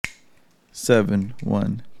7,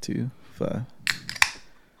 1, 2, 5.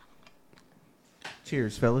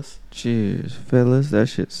 Cheers, fellas. Cheers, fellas. That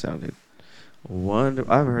shit sounded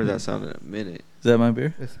wonderful. I haven't heard that sound in a minute. Is that my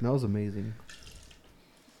beer? It smells amazing.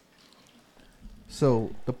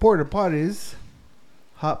 So, the Porter Pot is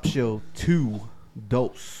Hop Show 2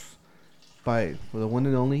 Dose by the one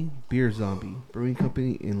and only Beer Zombie Brewing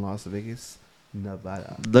Company in Las Vegas,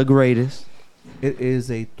 Nevada. The greatest. It is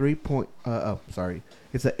a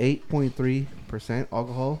it's a 8.3%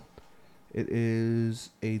 alcohol. It is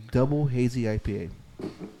a double hazy IPA.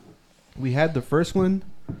 We had the first one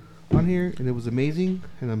on here, and it was amazing,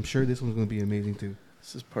 and I'm sure this one's going to be amazing too.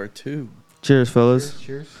 This is part 2. Cheers, fellas.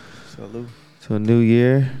 Cheers. Salud. To a new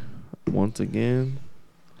year. Once again.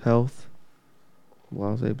 Health.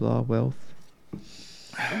 Blah, blah, wealth.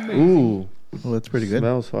 Ooh. Well, that's pretty good.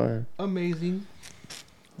 Smells fire. Amazing.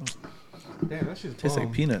 Damn, that shit's Tastes bomb.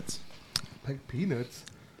 like peanuts. Like peanuts.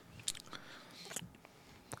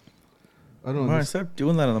 I don't know. Martin, stop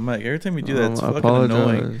doing that on the mic. Every time you do that, it's I fucking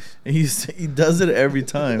annoying. apologize. He does it every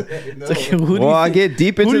time. It's like, who do you Well, I think- get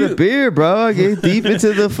deep who into do the you- beer, bro. I get deep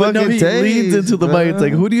into the But fucking no, he taste. leans into the mic. It's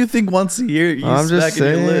like, bro. who do you think wants to hear you I'm just smacking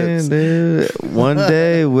your saying, lips? dude. One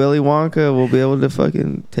day, Willy Wonka will be able to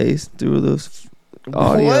fucking taste through those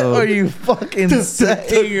audio. What are you fucking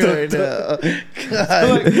saying right now?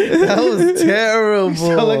 God, that was terrible. You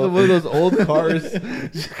sound like one of those old cars.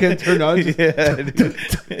 You can't turn on. Just Yeah, dude.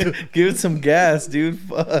 Give it some gas, dude.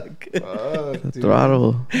 Fuck. dude.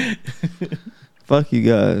 Throttle. Fuck you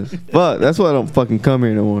guys. Fuck. That's why I don't fucking come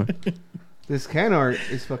here no more. This can art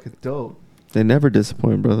is fucking dope. They never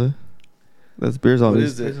disappoint, brother. That's beers on What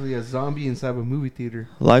these. is it? Basically a zombie inside of a movie theater.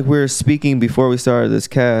 Like we were speaking before we started this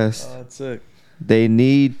cast, Oh, that's sick. they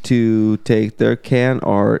need to take their can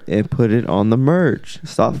art and put it on the merch.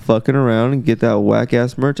 Stop fucking around and get that whack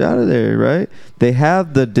ass merch out of there, right? They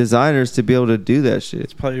have the designers to be able to do that shit.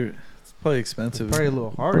 It's probably expensive. Probably a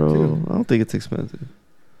little hard Bro, too. I don't think it's expensive.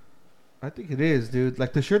 I think it is, dude.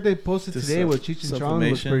 Like the shirt they posted Just today with Cheech and Chong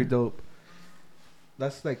was sublimation. pretty dope.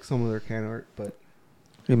 That's like some of their can art, but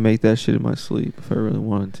I can make that shit in my sleep if I really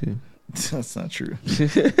wanted to. That's not true.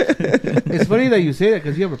 it's funny that you say that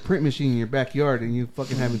because you have a print machine in your backyard and you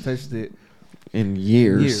fucking haven't touched it In in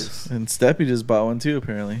years. years. And Steppy just bought one too,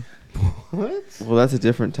 apparently. What? Well, that's a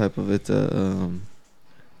different type of it's a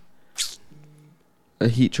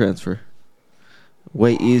heat transfer.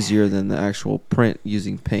 Way easier than the actual print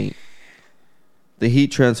using paint. The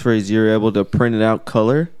heat transfer is you're able to print it out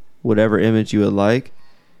color, whatever image you would like,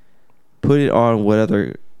 put it on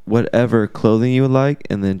whatever clothing you would like,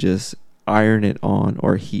 and then just iron it on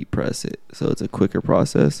or heat press it. So it's a quicker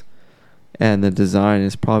process, and the design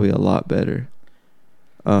is probably a lot better.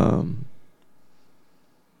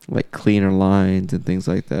 Like cleaner lines and things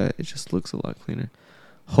like that. It just looks a lot cleaner.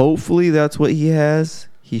 Hopefully that's what he has.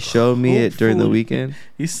 He showed me it during the Hopefully. weekend.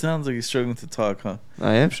 He sounds like he's struggling to talk, huh?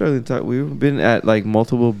 I am struggling to talk. We've been at like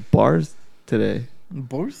multiple bars today.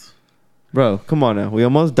 Both? Bro, come on now. We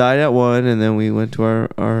almost died at one, and then we went to our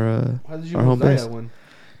How did you Our home almost die base. at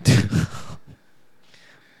one?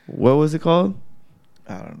 what was it called?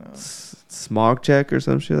 I don't know. Smog check or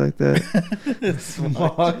some shit like that.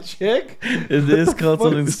 Smog check? It is called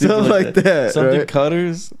something stupid Something like that. Something right?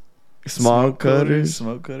 cutters. Smog cutters.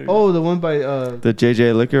 Smoke cutters. Oh, the one by The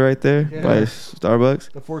JJ Liquor right there Yeah. by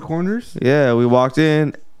Starbucks. the Four Corners? Yeah, we walked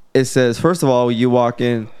in. It says, first of all, you walk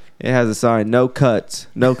in, it has a sign, no cuts,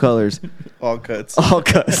 no colors, All cuts. all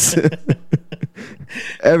cuts.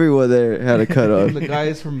 Everyone there had a cut From on. the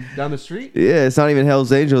guys from down the street? Yeah, it's not even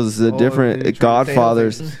Hell's Angels. It's a Oh, different they tried to say Hell's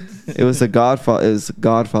Godfathers. Angels. It was the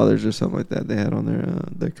Godfathers or something like that. They had on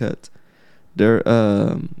their cuts.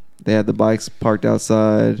 They had the bikes parked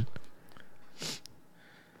outside.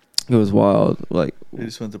 It was wild. Like, They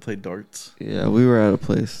just went to play darts. yeah, we were at a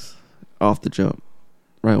place off the jump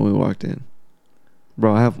right when we walked in.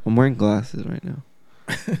 Bro, I'm wearing glasses right now.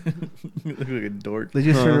 You look like a dork. They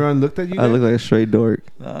just turned around and looked at you I guys? look like a straight dork.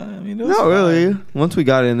 Nah, I mean, it was Not really. fine. Once we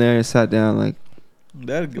got in there and sat down, like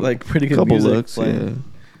That had, like pretty a good couple music looks. playing. Yeah.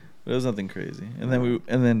 But it was nothing crazy. And then we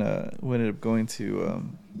ended up going to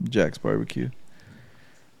Jack's Barbecue.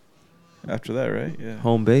 After that, right? Yeah.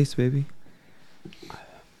 Home base, baby.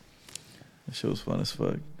 That shit was fun as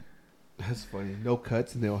fuck. That's funny. No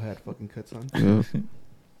cuts, and they all had fucking cuts on. Yep.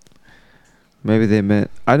 Maybe they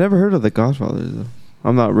meant. I never heard of the Godfathers though.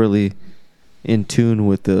 I'm not really in tune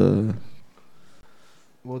with the.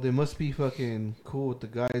 Well, they must be fucking cool with the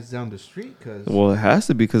guys down the street, cause Well, it has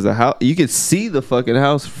to be because the house. You could see the fucking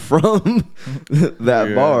house from that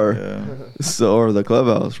Yeah, bar, Yeah. so or the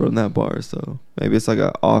clubhouse from that bar. So maybe it's like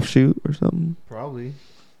an offshoot or something. probably.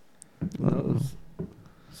 Who I don't know. knows?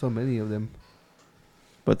 so many of them.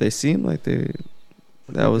 But they seem like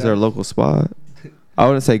that was their local spot. I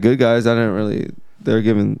wouldn't say good guys. I didn't really. They're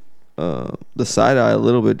giving the side eye a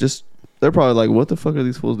little bit. Just they're probably like, what the fuck are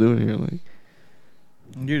these fools doing here? Like,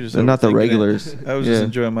 You're just they're not the overthinking it. regulars. I was Yeah. just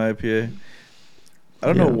enjoying my IPA. I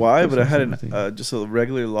don't Yeah, know why, that's but I had something. just a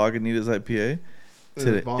regular Lagunitas IPA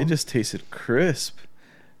today. bomb. It just tasted crisp.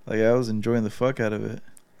 Like I was enjoying the fuck out of it.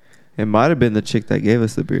 It might have been the chick that gave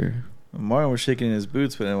us the beer. Martin was shaking in his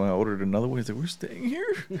boots, but then when I ordered another one, he's like, "We're staying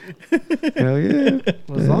here." Hell yeah.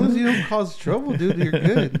 Well, as long as you don't cause trouble, dude, you're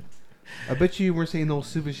good. I bet you weren't saying no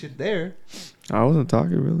stupid shit there. I wasn't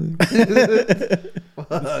talking really.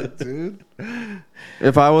 Fuck, dude.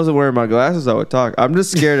 If I wasn't wearing my glasses, I would talk. I'm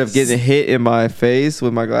just scared of getting hit in my face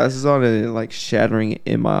with my glasses on and it like shattering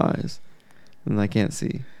in my eyes, and I can't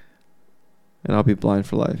see, and I'll be blind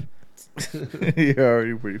for life. You're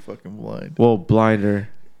already pretty fucking blind. Well, blinder,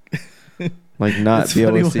 like not It's be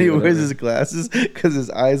funny able when to see. he wears whatever. his glasses because his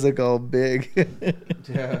eyes look all big.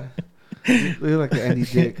 Yeah. You look like an Andy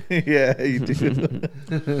Dick. Yeah, you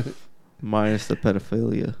do. Minus the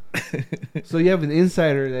pedophilia. So you have an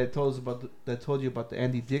insider that told you about the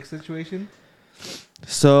Andy Dick situation.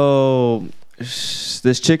 So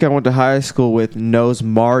this chick I went to high school with knows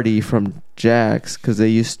Marty from Jack's because they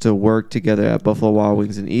used to work together at Buffalo Wild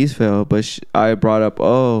Wings in Eastvale. But I brought up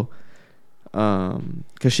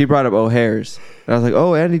because she brought up O'Hare's. And I was like,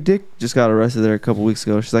 oh, Andy Dick just got arrested there a couple weeks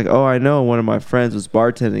ago. She's like, oh, I know. One of my friends was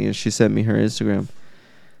bartending, and she sent me her Instagram.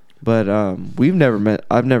 But we've never met.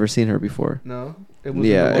 I've never seen her before. No. It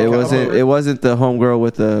wasn't the homegirl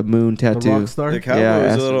with the moon The tattoo. rock star. The Cowboys Yeah, was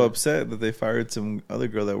ask a little her. upset that they fired some other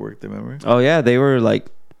girl that worked there. Remember? Oh yeah, they were like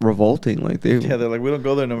revolting. Like they. Yeah, they're like, we don't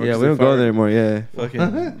go there no more. Yeah, 'cause we they don't go fired there anymore. Yeah.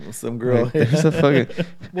 Fucking some girl. Like, there's a fucking.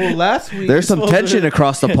 Well, last week There's some tension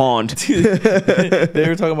across the pond. Dude, they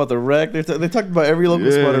were talking about the wreck. They talked about every local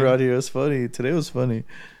Yeah. spot around here. It was funny. Today was funny.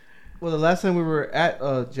 Well, the last time we were at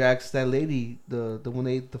Jack's, that lady, the one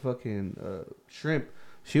that ate the fucking shrimp,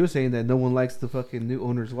 she was saying that no one likes the fucking new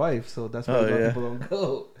owner's wife, so that's why a lot of people don't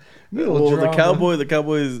go. Well, the Drama.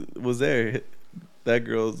 Cowboys was there. That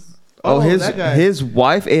girl's. Oh, that guy. his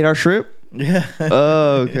wife ate our shrimp. Yeah.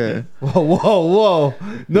 Oh, okay. Whoa!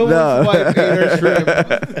 No No. one's wife ate her shrimp.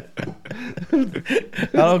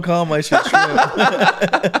 I don't call my shit shrimp.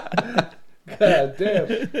 God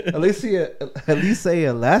damn! At least say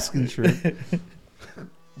Alaskan shrimp,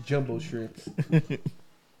 jumbo shrimps.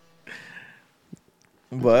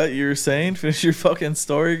 What you're saying? Finish your fucking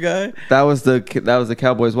story, guy. That was the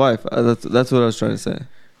Cowboy's wife. That's what I was trying to say.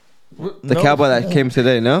 The No. cowboy that came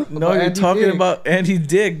today. No, No, About you're Andy talking Dick. about Andy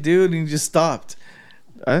Dick, dude, and you just stopped.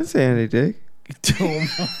 I didn't say Andy Dick. Oh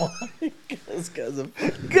my God, this guy's a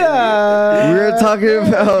We were talking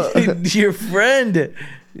about. your friend.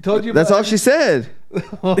 Told you. That's about all she said.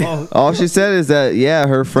 Oh, All she said is that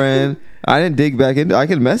her friend. I didn't dig back into. I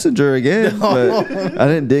can message her again, but I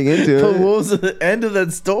didn't dig into But what it. was the end of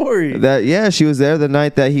that story? That she was there the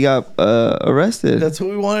night that he got arrested. That's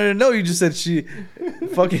what we wanted to know. You just said she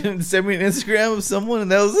fucking sent me an Instagram of someone,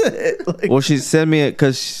 and that was it. Like, Well, she sent me it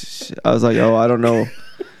because I was like, oh, I don't know.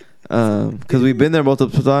 Because we've been there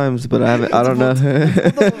multiple times, but I don't know.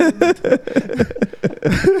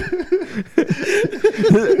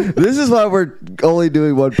 This is why we're only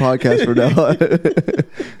doing one podcast from now on.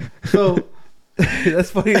 so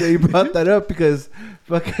that's funny that you brought that up because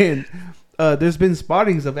fucking there's been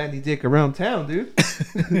spottings of Andy Dick around town, dude.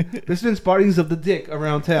 There's been spottings of the Dick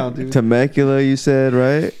around town, dude. Temecula, you said,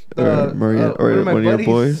 right? Or Marietta, or one of my one of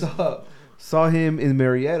your buddies boys? saw him in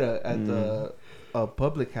Marietta at the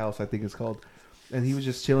public house, I think it's called, and he was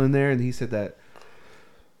just chilling there, and he said that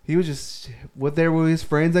he was just there with his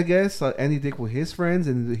friends, I guess. Andy Dick with his friends,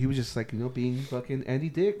 and he was just like, being fucking Andy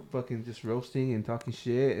Dick, fucking just roasting and talking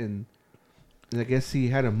shit, and I guess he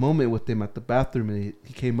had a moment with them at the bathroom, and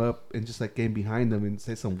he came up and just like came behind them and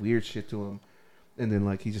said some weird shit to him, and then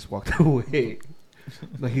like he just walked away,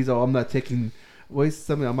 like he's all, I'm not taking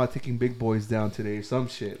big boys down today or some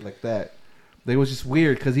shit like that. It was just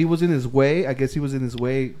weird because he was in his way. I guess he was in his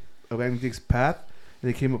way of Andy Dick's path, and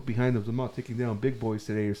they came up behind him. I'm not taking down big boys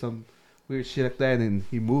today or some weird shit like that. And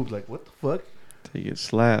he moved like, what the fuck? To get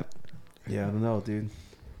slapped. Yeah, I don't know, dude.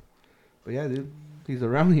 But yeah, dude, he's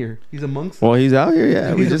around here. He's amongst. Well, he's out here,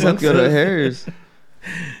 yeah. We He's just have to go amongst to us. Harris.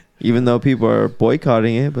 Even though people are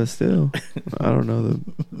boycotting it, but still, I don't know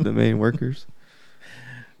the main workers.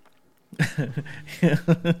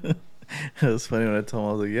 It was funny when I told him,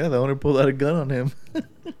 I was like, yeah, the owner pulled out a gun on him.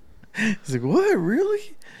 He's like, what,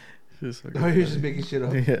 really? Just Oh, you're just making shit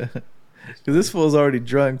up. Yeah. Because this fool's already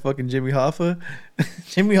drunk. Fucking Jimmy Hoffa.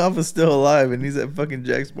 Jimmy Hoffa's still alive, and he's at fucking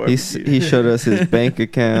Jack's barbecue. He showed us his bank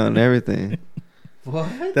account and everything.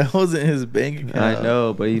 What? That wasn't his bank account. I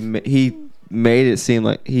know, but he made it seem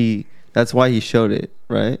like that's why he showed it,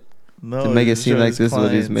 right? No, To make he it was seem showing like his this is what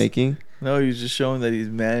he's clients. making. No, he was just showing that he's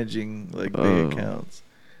managing like big Oh. accounts.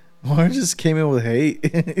 Warren just came in with hate.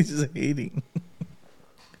 He's just hating.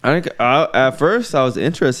 I think at first I was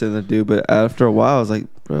interested in the dude, but after a while I was like,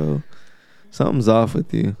 bro, something's off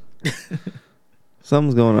with you.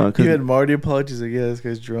 Something's going on. You had Marty apologies like, yeah, this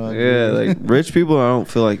guy's drunk. Yeah, like rich people, I don't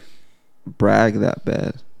feel like brag that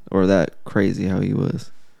bad or that crazy how he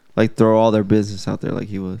was. Like throw all their business out there like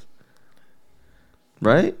he was.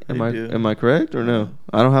 Right? They do. Am I correct or no?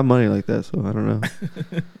 I don't have money like that, so I don't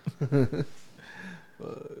know.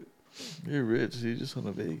 You're rich. You just want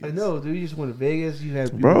to Vegas. I know, dude. You just went to Vegas. You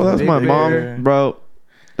had Bro, that's my Big mom. Bear. Bro,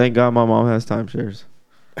 thank God my mom has timeshares.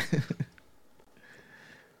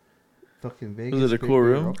 fucking Vegas. Was it a Big cool Bear,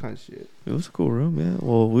 room? All kind of shit. It was a cool room, yeah.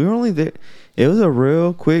 Well, we were only there. It was a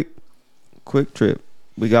real quick trip.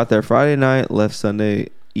 We got there Friday night, left Sunday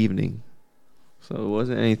evening. So it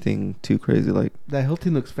wasn't anything too crazy. Like That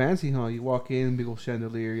Hilton looks fancy, huh? You walk in, big old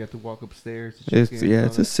chandelier. You have to walk upstairs. To check it's in and all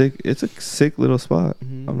it's a sick little spot.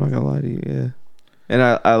 Mhm. I'm not gonna lie to you, yeah. And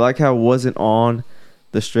I like how it wasn't on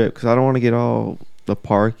the strip because I don't want to get all the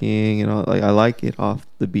parking and all. Like I like it off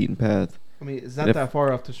the beaten path. I mean, it's not If- that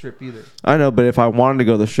far off the strip either. I know, but if I wanted to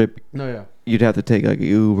go to the strip, No, yeah. you'd have to take like an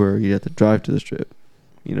Uber. You'd have to drive to the strip.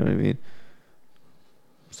 You know what I mean?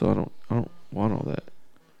 So I don't want all that.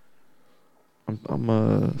 I'm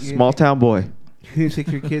a You small town boy. You didn't take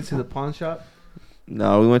your kids to the pawn shop?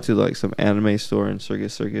 No, we went to like some anime store in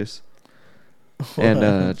Circus,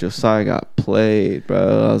 and Josiah got played,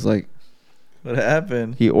 bro. I was like, What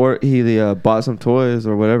happened? he bought some toys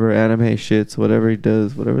or whatever anime shits, whatever he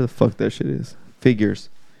does, whatever the fuck that shit is,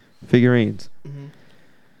 figurines. Mm-hmm.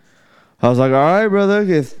 I was like, all right, brother,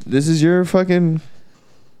 if this is your fucking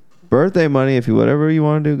birthday money, if you whatever you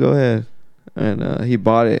want to do, go ahead. And he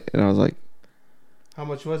bought it, and I was like, How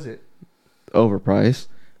much was it? overpriced,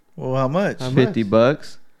 Well, how much? How much?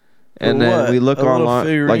 $50. And For then what? we look A little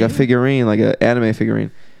online, like a figurine, like an anime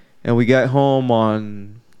figurine. And we got home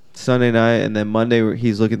on Sunday night, and then Monday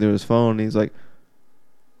he's looking through his phone, and he's like,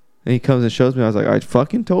 and he comes and shows me. I was like, I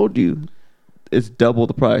fucking told you, it's double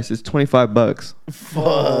the price. It's $25. Fuck.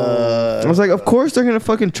 I was like, of course they're gonna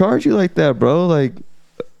fucking charge you like that, bro. Like,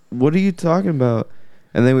 what are you talking about?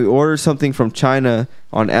 And then we ordered something from China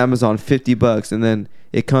on Amazon, $50, and then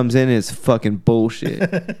it comes in and it's fucking bullshit.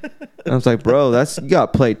 And I was like, bro, you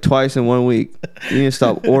got played twice in 1 week. You need to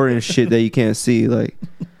stop ordering shit that you can't see, like,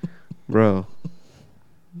 bro.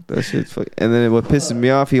 That shit's fucking. And then what pisses me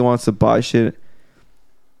off, he wants to buy shit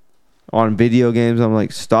on video games. I'm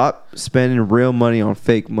like, stop spending real money on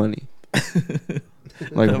fake money, like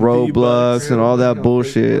The Roblox V-Bucks. and all that Real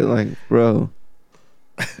bullshit. money. Like, bro.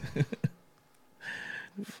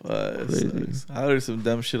 Fuck, Crazy. sucks. I ordered some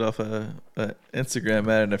dumb shit off a Instagram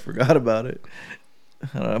ad and I forgot about it.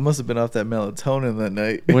 I don't know, I must have been off that melatonin that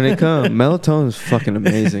night. When it comes, melatonin is fucking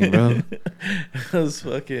amazing, bro. I was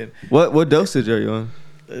fucking. What dosage are you on?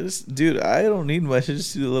 Dude, I don't need much. I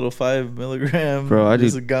just do a little 5 milligram. Bro, I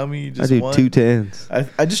just do- a gummy. I Just do one. 210s.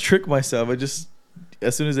 I just trick myself.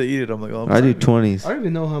 As soon as I eat it, I'm like, oh, I'm I do sorry. 20s. I don't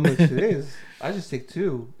even know how much it is. I just take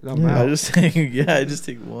 2. And I'm Yeah. out. I just take, I just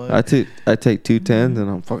take one. I take 210s and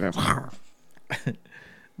I'm fucking.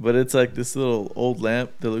 But it's like this little old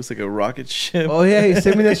lamp that looks like a rocket ship. Oh, yeah. He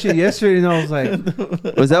sent me that shit yesterday, and I was like,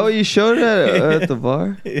 Was that what you showed at the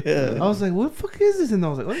bar? Yeah. I was like, what the fuck is this? And I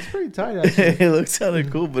was like, oh, it's pretty tight, actually. It looks kind of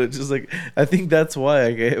cool, but it's just like, I think that's why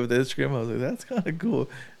I gave it with Instagram. I was like, that's kind of cool.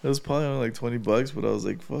 It was probably only like $20, but I was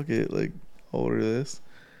like, fuck it, like, I'll order this.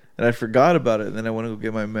 And I forgot about it. And then I went to go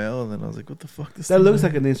get my mail, and then I was like, what the fuck? That looks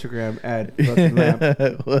like an Instagram ad. Fucking lamp.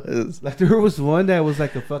 It was. Like, there was one that was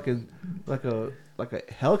like a fucking, like a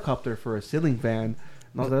helicopter for a ceiling fan.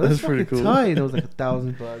 And I was like, that's That's pretty fucking cool. tight. And it was like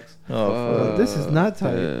 $1,000. Oh, fuck. This is not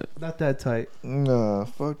tight. Yeah. Not that tight. Nah,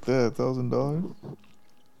 fuck that. $1,000.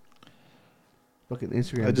 Fucking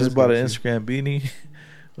Instagram. I does just bought got an you. Instagram beanie.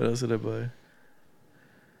 What else did I buy?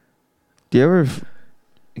 Do you ever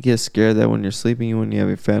get scared that when you're sleeping, when you have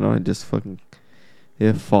your fan on,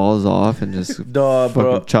 it falls off and just Duh,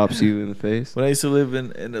 bro. fucking chops you in the face? When I used to live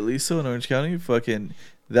in Aliso in Orange County, fucking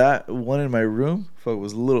that one in my room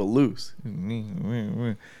was a little loose.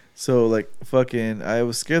 So like fucking I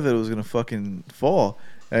was scared that it was gonna fucking fall.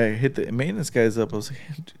 I hit the maintenance guys up. I was like,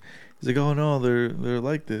 He's like, oh no, they're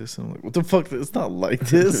like this. And I'm like, what the fuck? It's not like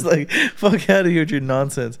this. Like, fuck out of here with your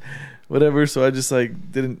nonsense, whatever. So I just like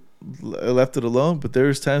I left it alone. But there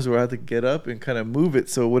was times where I had to get up and kind of move it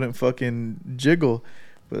so it wouldn't fucking jiggle.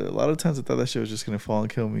 But a lot of times I thought that shit was just gonna fall and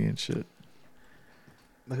kill me and shit.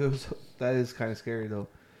 Like that is kind of scary though.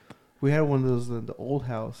 We had one of those in the old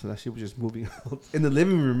house, and that shit was just moving out in the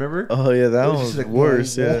living room. Remember? Oh yeah, that It one was was just like,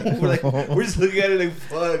 worse. whoa, Yeah, whoa. We're just looking at it like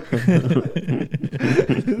fuck.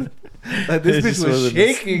 Like this It's bitch just one was of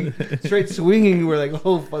shaking, straight swinging. We're like,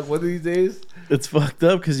 oh fuck, one of these days. it's fucked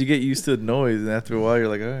up because you get used to the noise, and after a while you're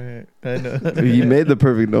like, all right, I know. You made the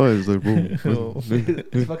perfect noise. Like, boom. Oh.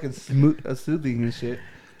 It's fucking soothing and shit.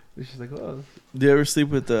 It's just like, oh, Do you ever sleep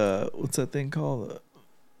with what's that thing called?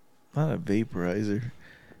 Not a vaporizer.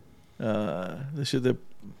 The shit that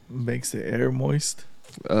makes the air moist.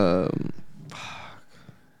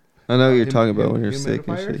 I know what you're talking about when you're sick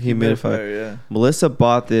and humidifier? shit. Humidifier. Yeah. Melissa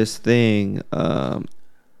bought this thing,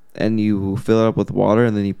 and you fill it up with water,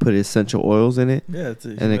 and then you put essential oils in it, Yeah, it's a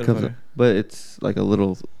and it comes up. humidifier. But it's like a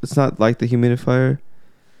little. It's not like the humidifier.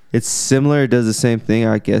 It's similar. It does the same thing,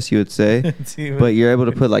 I guess you would say. It's But you're able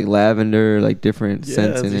to put like lavender, like different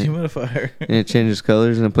scents it's in a it, humidifier. and it changes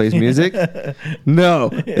colors and it plays music. No,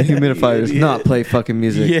 the humidifier does not play fucking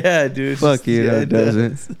music. Yeah, dude. Fuck you, no, it doesn't.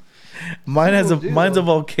 does. Mine has People do, mine's a though.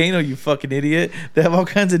 volcano. You fucking idiot. They have all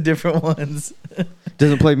kinds of different ones.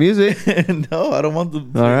 Doesn't play music. No, I don't want the.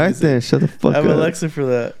 All right then, shut the fuck I have up. Alexa for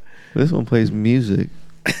that. This one plays music.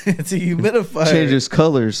 It's a humidifier. Changes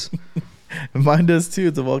colors. Mine does too.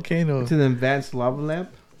 It's a volcano. it's an advanced lava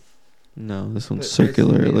lamp. No, this one's But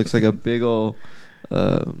circular. it's- It looks like a big old,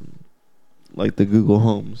 like the Google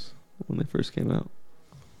Homes when they first came out,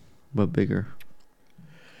 but bigger.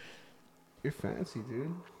 You're fancy,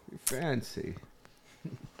 dude. You're fancy.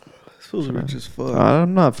 This feels rich as fuck.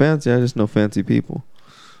 I'm not fancy. I just know fancy people.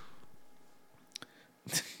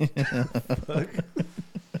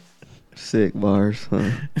 Sick bars,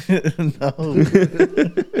 huh? No.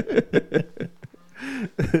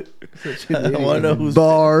 Such an I want to idiot. know who's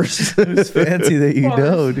Bars. who's fancy that you Bars.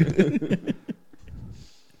 know, dude.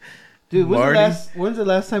 Dude, Marty? when's the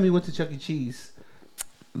last time you went to Chuck E. Cheese?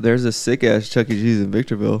 There's a sick ass Chuck E. Cheese in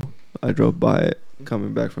Victorville. I drove by it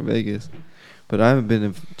coming back from Vegas, but I haven't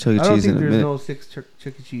been to Chuck E. I don't Cheese in think a there's minute. no six Chuck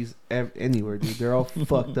E. Cheese anywhere, dude. They're all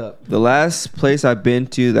fucked up. The last place I've been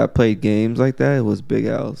to that played games like that was Big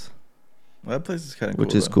Al's, Well, that place is kind of cool.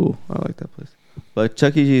 which is cool. I like that place. But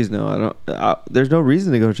Chuck E. Cheese, no, I don't. There's no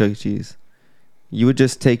reason to go to Chuck E. Cheese. You would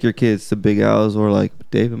just take your kids to Big Al's or like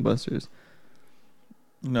Dave and Buster's.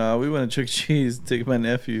 No, we went to Chuck E. Cheese to take my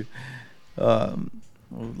nephew.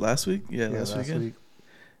 Last week? Yeah, last weekend.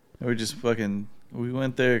 And we just fucking. We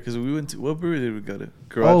went there because we went to. What brewery did we go to? We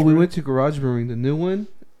Brewery? went to Garage Brewing, the new one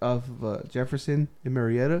of Jefferson in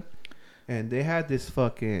Marietta, and they had this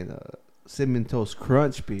fucking Cinnamon Toast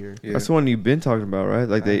Crunch beer. Yeah. That's the one you've been talking about, right?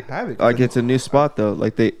 Like they, I have it. like it's a new spot though.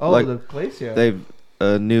 Like they, like the place, yeah. they've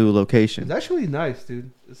a new location. It's actually nice,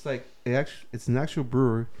 dude. It's like it's an actual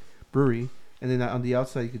brewery, and then on the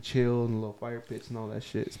outside you could chill and little fire pits and all that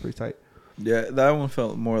shit. It's pretty tight. Yeah, that one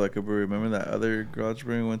felt more like a brewery. Remember that other garage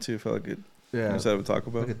brewing we went to? It felt like it. Yeah, Instead of a Taco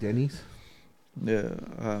Bell. like a Denny's. Yeah,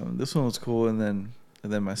 this one was cool, and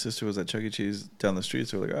then my sister was at Chuck E. Cheese down the street,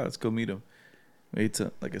 so we're like, let's go meet him. We ate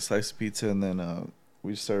like a slice of pizza, and then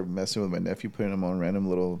we started messing with my nephew, putting him on random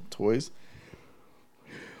little toys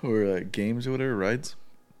or games or whatever, rides.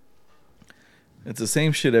 It's the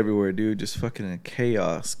same shit everywhere, dude. Just fucking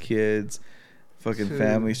chaos, kids, fucking Dude.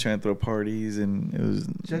 families trying to throw parties, and it was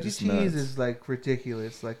Chuck E. just Cheese nuts. is like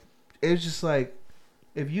ridiculous. Like it's just like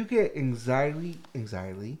if you get anxiety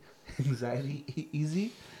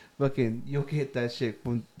easy, fucking you'll get that shit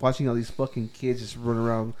from watching all these fucking kids just run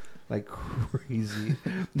around like crazy.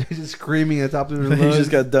 They're just screaming at the top of their You lungs.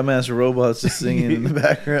 just got dumbass robots just singing in the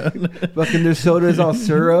background. fucking their soda's all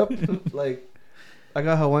syrup. Like I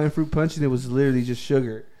got Hawaiian fruit punch and it was literally just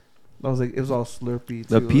sugar. I was like, it was all slurpy.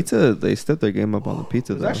 The too. pizza, they stepped their game up on the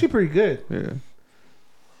pizza It was though. actually pretty good. Yeah.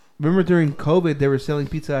 Remember during COVID, they were selling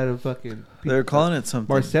pizza out of fucking. They're calling it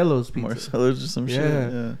something. Marcelo's Pizza. Marcello's or some shit. Yeah.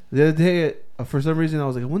 Yeah. The other day, for some reason, I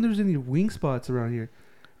was like, I wonder if there's any wing spots around here.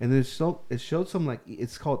 And it showed some like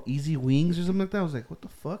it's called Easy Wings or something like that. I was like, what the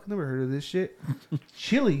fuck? Never heard of this shit.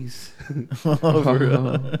 Chili's. Oh, for real.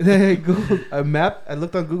 And then I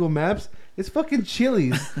looked on Google Maps. It's fucking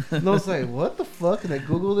Chili's. And I was like, what the fuck? And I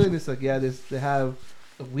googled it. And it's like, yeah, they have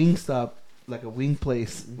a wing stop, like a wing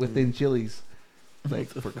place within Chili's, like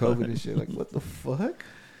for COVID and shit. Like, what the fuck?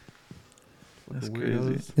 That's Fucking crazy.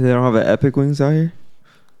 weirdos. They don't have an Epic Wings out here.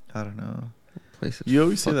 I don't know. Place is You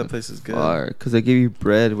always say that fucking place is good. fire because they give you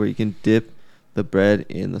bread where you can dip the bread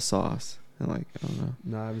in the sauce. And like, I don't know.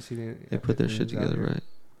 No, I haven't seen it. They put their shit together right.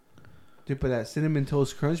 Dude, but that Cinnamon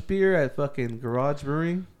Toast Crunch beer at fucking Garage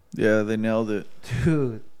Brewing, Yeah, they nailed it.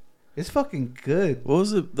 dude, it's fucking good. What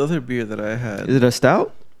was the other beer that I had? Is it a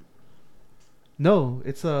stout? No,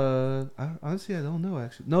 it's honestly, I don't know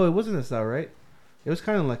actually. No, it wasn't a stout, right? It was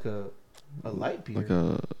kind of like a light beer.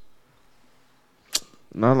 Like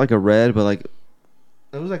not like a red, but like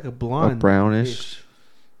It was like a a blonde, brownish.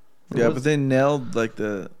 Yeah, was- but they nailed like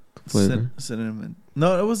the Flavor. cinnamon.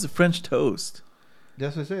 No, it was the French toast.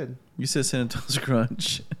 That's what I said. You said cinnamon toast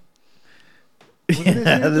crunch. Wasn't it Yeah,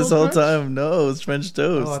 cinnamon this toast whole crunch? time, no, it was French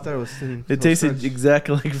toast. Oh, I thought it was cinnamon. It Toast tasted Crunch.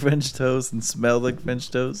 exactly like French toast and smelled like French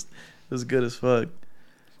toast. It was good as fuck.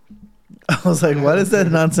 I was like, why does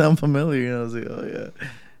that not sound familiar? And I was like, oh yeah,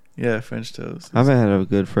 yeah, French toast. I haven't had a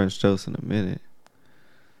good French toast in a minute.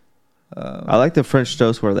 Um, I like the French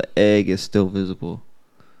toast where the egg is still visible.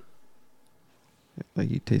 Like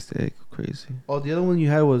you taste the egg crazy. Oh, the other one you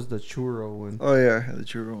had was the churro one. Oh yeah, I had the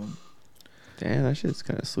churro one. Damn, that shit's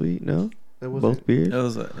kind of sweet. No, That was both beers. It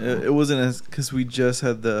was it wasn't as because we just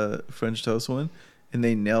had the French toast one and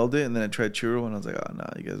they nailed it, and then I tried churro and I was like, oh no,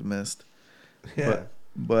 you guys missed. Yeah.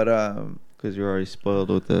 But Because you're already spoiled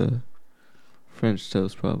with the French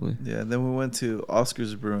toast, probably. yeah, then we went to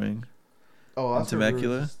Oscar's Brewing. Oh, And Oscar Temecula?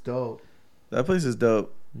 Brewing's dope. That place is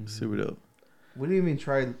dope, Mm-hmm. super dope. We didn't even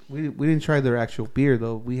try. We didn't try their actual beer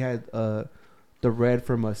though. We had the red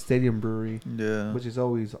from a Stadium Brewery, Yeah, which is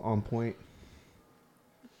always on point.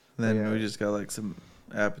 and then yeah. we just got like some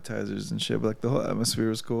appetizers and shit. But like the whole atmosphere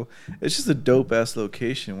was cool. It's just a dope ass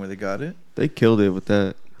location where they got it. They killed it with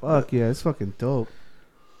that. Fuck yeah, it's fucking dope.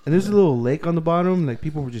 And there's a little lake on the bottom. Like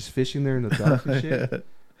people were just fishing there in the docks and shit.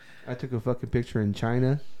 I took a fucking picture in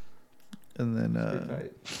China. And then Pretty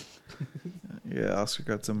tight. yeah, Oscar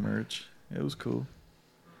got some merch. It was cool.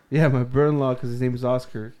 Yeah, my brother-in-law, because his name is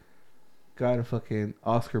Oscar, got a fucking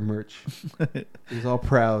Oscar merch. He was all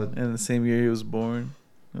proud. And the same year he was born.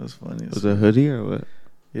 It was funny. Was it a hoodie or what?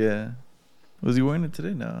 Yeah. Was he wearing it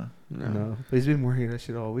today? Nah. No, but he's been wearing that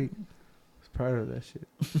shit all week. He's proud of that shit.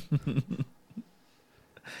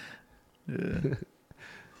 Yeah.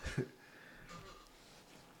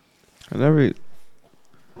 I never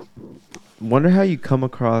wonder how you come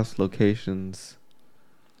across locations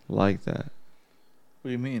like that. What do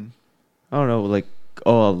you mean? I don't know, like,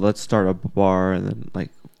 oh, let's start a bar, and then like,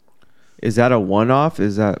 is that a one-off?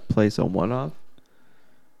 Is that place a one-off,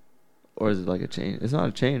 or is it like a chain? It's not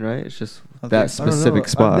a chain, right? It's just I that think- I don't know. specific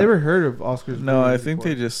spot. I've never heard of Oscar's. No, I Brewing think they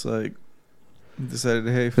before. just like decided,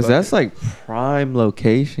 hey, Because fuck that's it. like prime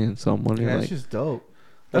location. So I'm wondering, Yeah, like, it's just dope.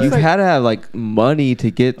 That's you've like, had to have like money to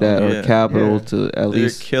get that, Oh, or yeah. capital Yeah. to at they're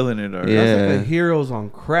least. killing it already. Yeah. that's like a Heroes on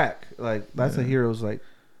crack. Like that's a Yeah. Heroes like.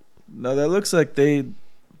 No, that looks like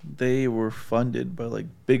they were funded by like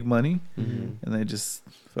big money, Mhm. and they just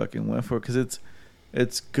fucking went for it because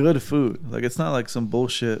it's good food. Like it's not like some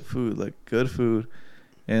bullshit food. Like good food,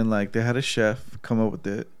 and like they had a chef come up with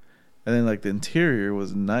it, and then like the interior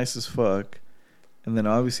was nice as fuck, and then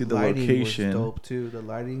obviously the lighting location. was dope too. The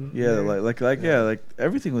lighting. Yeah, there. like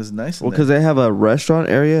everything was nice. in Well, there. because they have a restaurant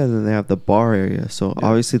area and then they have the bar area, so Yeah.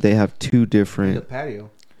 obviously they have two the different patio.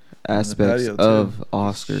 aspects patio, too. of It's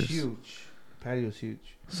Oscars. huge. Patio's huge.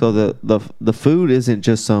 So the food isn't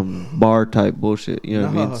just some bar type bullshit. You know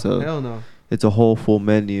what I mean? So hell no. it's a whole full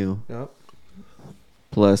menu. Yep.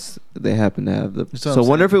 Plus they happen to have the. That's what So I'm I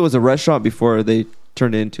wonder saying. if it was a restaurant before they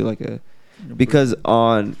turned it into like a. Because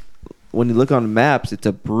when you look on maps, it's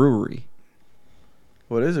a brewery.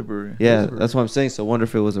 What is a brewery? Yeah, brewery. that's what I'm saying. So I wonder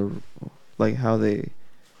if it was a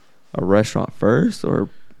restaurant first, or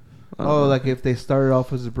I don't Oh, know. like if they started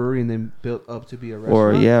off as a brewery and then built up to be a or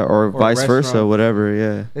restaurant. or a vice versa, restaurant. whatever.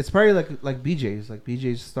 Yeah. It's probably like BJ's. Like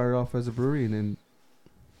BJ's started off as a brewery and then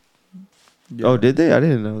Yeah. Oh, did they? I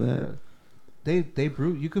didn't know that. they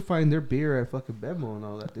brew. You could find their beer at fucking Bevmo and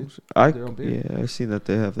all that. Dude. I their own beer. yeah, I seen that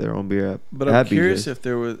they have their own beer at. But I'm at curious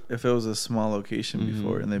BJ's. if it was a small location Mhm.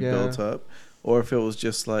 before and they Yeah. built up, or if it was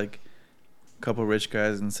just like a couple rich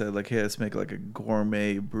guys and said like, "Hey, let's make like a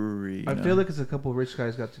gourmet brewery." I feel like it's a couple rich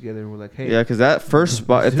guys got together and were like, "Hey, Yeah, because that first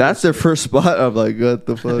spot, if that's their first spot, I'm like, what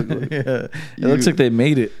the fuck? Like, yeah, it looks like they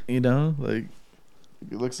made it. You know, like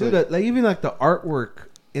it looks dude, like like even like the artwork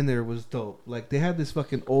in there was dope. Like they had this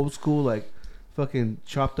fucking old school like fucking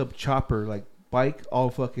chopped up chopper like bike all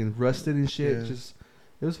fucking rusted and shit. Yeah. Just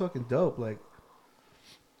it was fucking dope. Like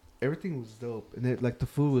everything was dope, and it, like the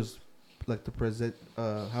food was like the present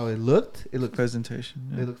how it looked. It looked presentation.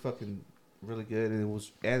 Yeah. it looked fucking really good, and it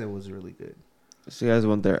was really good. So you guys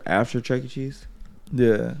went there after Chuck E. Cheese?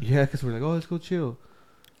 Yeah, Yeah, because we're like, oh, let's go chill.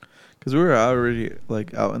 Because we were already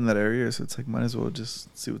like out in that area, so it's like might as well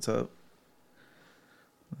just see what's up.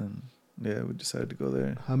 And yeah, we decided to go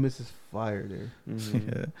there. Hummus is fire there.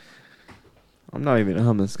 Mhm. Yeah. I'm not even a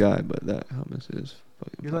hummus guy, but that hummus is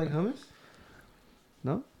fucking. You like fire. hummus?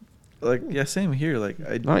 No. Like yeah, same here. Like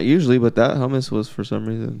Not usually, but that hummus was for some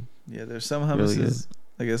reason. yeah, there's some Really hummuses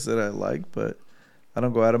I guess that I like, but I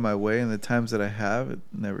don't go out of my way. And the times that I have, it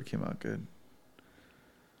never came out good.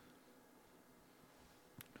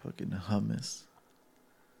 Fucking hummus.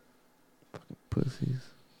 Pussies.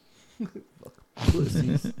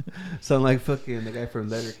 Pussies. Sound like fucking the guy from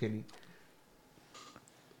Letterkenny.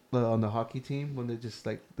 On the hockey team, when they just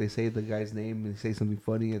like they say the guy's name and they say something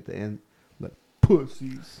funny at the end, like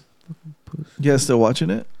pussies. You guys still watching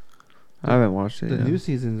it? I haven't watched it. The yet. new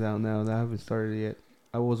season's out now. I haven't started yet.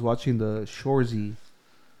 I was watching the Shorzy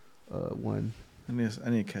one. I need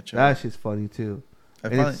to catch up. That shit's funny too. I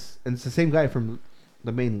And finally, it's the same guy from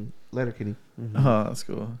the main Letterkenny. Mhm. oh, that's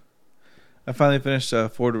cool. I finally finished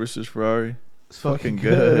Ford versus Ferrari. It's Fucking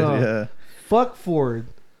good. huh? Yeah. Fuck Ford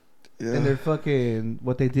Yeah. and they're fucking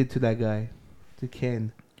what they did to that guy, to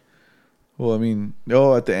Ken. Well, I mean,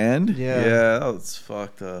 at the end? Yeah. Yeah, that was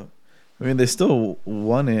fucked up. I mean, they still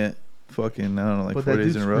won it. Fucking, I don't know, like But 4 that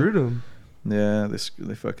days dude in a row. screwed him. Yeah,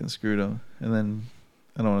 they fucking screwed him. And then,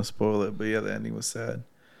 I don't want to spoil it, but yeah, the ending was sad.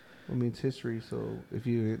 I mean, it's history, so if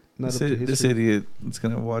you're not This, up to this history, idiot is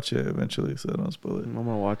going to watch it eventually, so I don't spoil it. I'm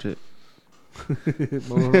gonna watch it.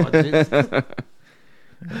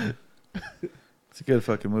 It's a good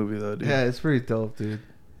fucking movie, though, dude. yeah, it's pretty dope, dude.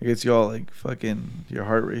 It gets you all, like, fucking, your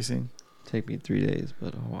heart racing. Take me 3 days,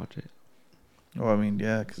 but I'll watch it. Oh, I mean,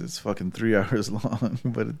 yeah, because it's fucking 3 hours long,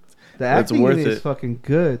 but The It's acting worth in it is it. fucking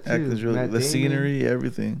good too. acting's really, Matt the Damon, scenery,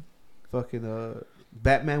 everything. fucking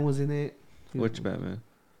Batman was in it. Which Batman?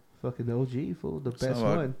 Fucking the OG fool, the best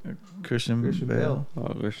Somewhat. one. Christian Christian Bale.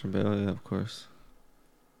 Oh, Christian Bale. Yeah, of course.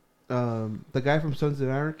 The guy from Sons of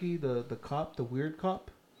Anarchy, the cop, the weird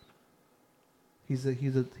cop. He's a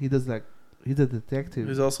detective.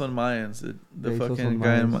 He's also in Mayans. The Yeah, he's also fucking in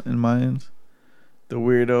guy Mayans. in Mayans. The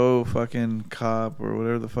weirdo fucking cop or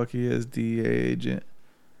whatever the fuck he is, DEA agent.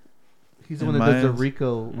 He's the in one that does the Mayans.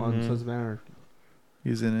 Rico on Mhm. Sons of Anarchy.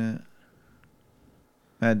 He's in it.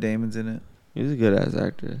 Matt Damon's in it. He's a good ass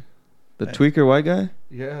actor. The Hey. tweaker white guy.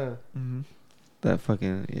 Yeah. Mm-hmm. That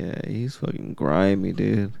fucking he's fucking grimy,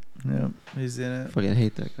 dude. Yeah, he's in it. Fucking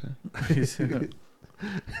hate that guy. He's in it.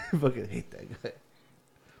 Fucking hate that guy.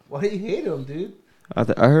 Why do you hate him, dude? I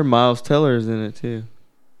heard Miles Teller's in it too.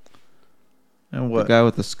 And The what? guy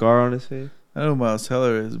with the scar on his face. I know who Miles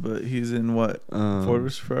Teller is, but he's in what? Ford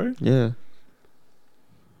vs. Ferrari? Yeah.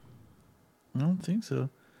 I don't think so.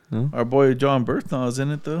 No. Our boy John Berthnall is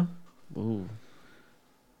in it though. Ooh.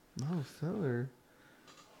 No, Seller.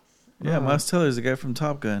 Yeah, Oh. Miles Teller is the guy from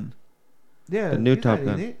Top Gun. Yeah. The new he's Top not in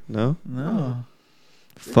Gun. it. No. No.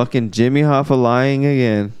 Fucking Jimmy Hoffa lying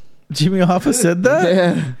again. Jimmy Hoffa said that?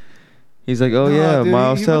 Yeah. He's like, oh No, yeah, dude,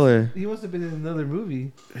 Miles he Teller. He must have been in another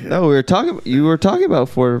movie. No, you were talking about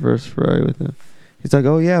Ford versus Ferrari with him. He's like,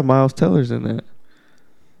 oh yeah, Miles Teller's in that.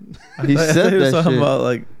 He I thought said he was that talking shit. about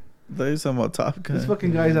like. I thought he was talking about Top Gun. This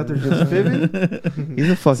fucking guy's out there just fibbing. He's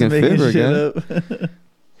a fucking Just making fibber, shit guy. up.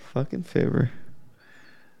 Fucking fibber.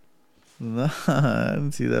 Nah, I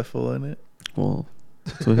didn't see that fool in it. Well,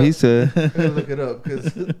 that's what he said. I gotta look it up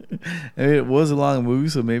because I mean, it was a long movie,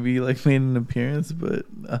 so maybe he like made an appearance, but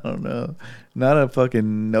I don't know. Not a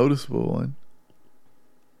fucking noticeable one.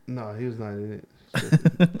 no, he was not in it.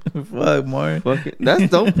 Fuck, Mark. Fucking,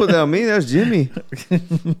 don't put that on me. That's Jimmy.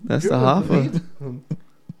 That's the Hoffa.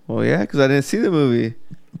 Well, yeah, because I didn't see the movie.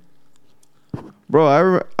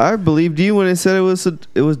 Bro, I believed you when it said it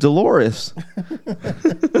was Dolores.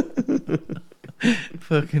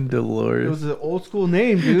 Fucking It Dolores. was an old school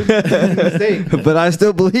name, dude. Mistake. But I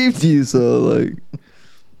still believed you, so like.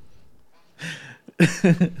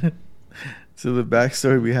 So the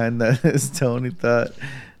backstory behind that is Tony thought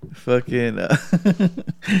fucking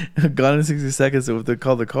Gone in 60 Seconds is what they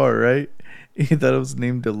call the car, right? He thought it was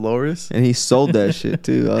named Dolores. And he sold that shit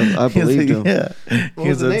too. I He was believed him. like, yeah. What He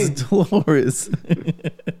was was the it's Dolores.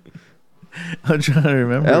 I'm trying to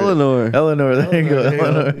remember. Eleanor. Eleanor, there you go. There you go.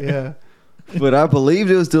 Eleanor. Yeah. But I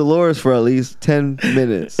believed it was Dolores for at least 10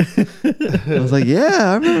 minutes. I was like,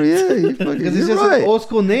 yeah, I remember. Yeah, you fucking, Because it's you're just right. an old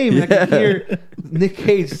school name. And I Yeah. can hear Nick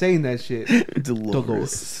Cage saying that shit.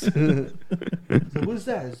 Dolores. So what is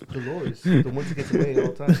that? It's Dolores. The one that gets away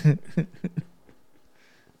all the time.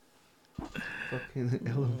 Fucking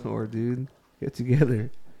Eleanor, dude. Get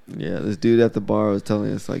together. Yeah, this dude at the bar was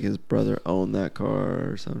telling us like his brother owned that car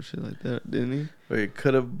or some shit like that, didn't he? Or he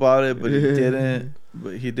could have bought it, but he Yeah. didn't.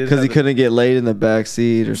 But he did Because he couldn't get laid in the back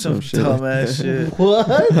seat or some shit. dumbass shit. What?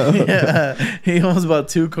 Yeah, he almost bought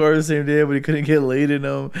 2 cars the same day, but he couldn't get laid in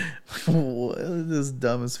them. What? This is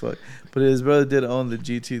dumb as fuck. But his brother did own the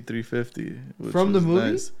GT 350 which From the was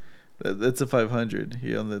movie? Nice. That's a 500.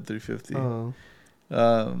 He owned the 350. Oh.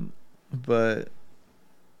 But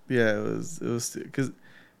yeah, it was because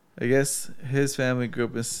I guess his family grew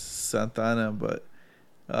up in Santana, but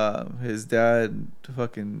his dad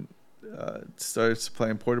fucking started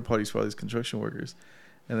supplying porta potties for all these construction workers,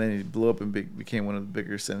 and then he blew up and became one of the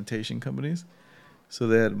bigger sanitation companies. So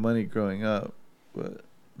they had money growing up, but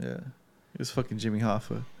yeah, he was fucking Jimmy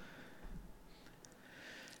Hoffa.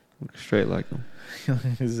 Straight like him.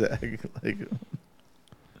 Exactly like him.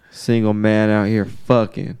 Single man out here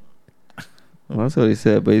fucking. Well, that's what he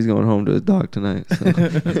said, but he's going home to his dog tonight. So.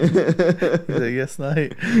 He's like, yes,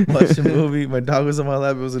 night. Watched a movie. My dog was on my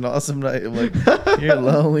lap. It was an awesome night. I'm like, you're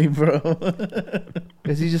lonely, bro.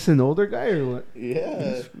 Is he just an older guy or what?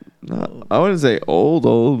 Yeah. Not, I wouldn't say old,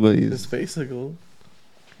 but His face look old.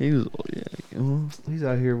 he was old. Yeah, well, He's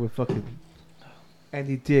out here with fucking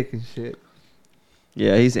Andy Dick and shit.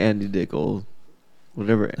 yeah, he's Andy Dick old.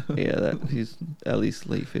 Whatever. Yeah, that he's at least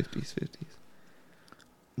late 50s.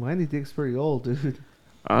 Well, Andy Dick's pretty old, dude.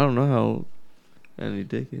 I don't know how old Andy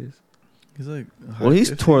Dick is. He's like, Well,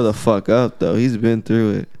 he's tore the fuck up though. He's been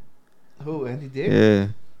through it. Who, Andy Dick? Yeah,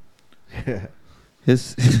 Yeah.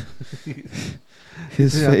 his his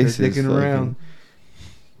He's out there face is dicking around.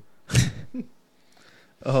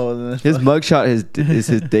 Oh, and then His mugshot is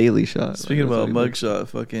his daily shot. Speaking Like, about that's what mugshot,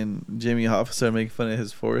 fucking Jimmy Hoffa started making fun of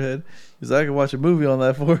his forehead. He's like, I could watch a movie on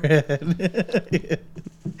that forehead.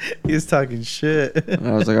 He's talking shit.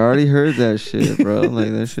 I was like, I already heard that shit, bro.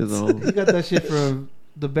 Like that shit's old. He got that shit from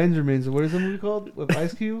the Benjamins. What is the movie called? With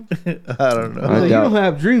Ice Cube? I don't know. I Like, you doubt- don't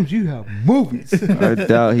have dreams, you have movies. I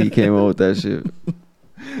doubt he came up with that shit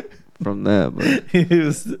from that, but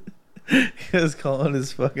He was calling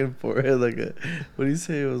his fucking forehead like a, what do you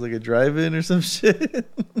say? It was like a drive-in or some shit.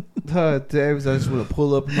 Damn, I just want to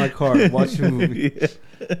pull up in my car and watch a movie.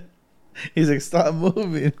 Yeah. He's like, stop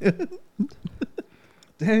moving.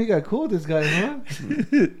 Damn, you got cool with this guy, huh?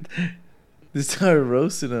 They started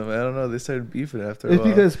roasting him. I don't know. They started beefing after a It's while.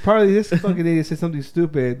 because probably this fucking idiot said something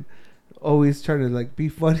stupid, always trying to like be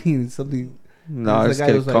funny and something. no, I The just guy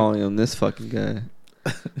kept was like- calling him this fucking guy.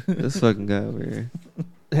 This fucking guy over here.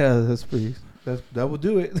 Yeah, that will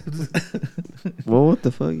do it. Well, what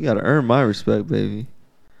the fuck? You gotta earn my respect, baby.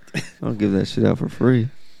 I don't give that shit out for free.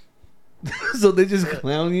 So they just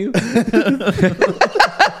clown you,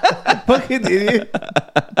 fucking idiot.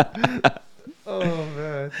 Oh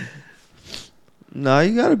man. Nah,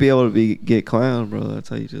 you gotta be able to get clown, bro. That's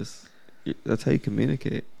how you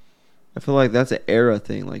communicate. I feel like that's an era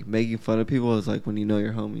thing. Like making fun of people is like when you know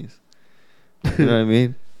your homies. You know what I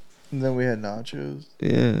mean? And then we had nachos.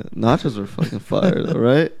 Yeah, nachos were fucking fire, though,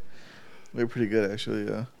 right? They're pretty good, actually.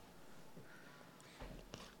 Yeah.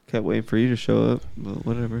 Kept waiting for you to show up, but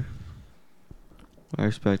whatever. I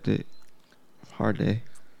respect it. Hard day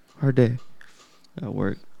at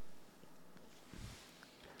work.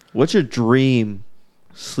 What's your dream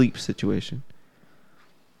sleep situation?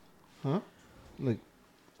 Huh? Like,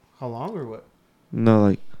 how long or what? No,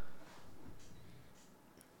 like,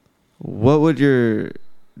 what would your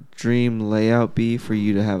dream layout be for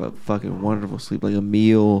you to have a fucking wonderful sleep? Like a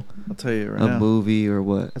meal, I'll tell you right a now. movie, or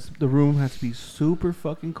what? The room has to be super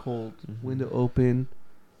fucking cold. Mhm. Window open.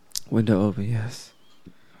 Window open, yes.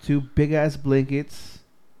 2 big ass blankets.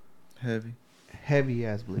 Heavy.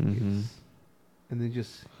 Ass blankets. Mhm. And then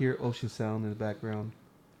just hear ocean sound in the background.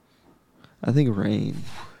 I think rain.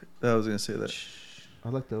 I was going to say that. I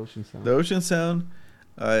like the ocean sound. The ocean sound,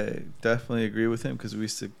 I definitely agree with him because we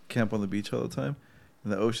used to camp on the beach all the time.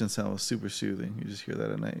 And the ocean sound was super soothing. You just hear that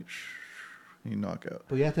at night. You knock out.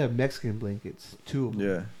 But you have to have Mexican blankets. 2 of them.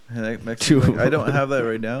 Yeah. And Two of Mexican, I don't them. have that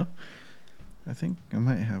right now. I think I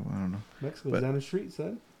might have one. I don't know. Mexico's But- down the street,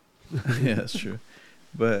 son. Yeah, that's true.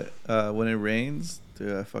 But when it rains,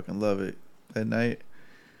 dude, I fucking love it. At night,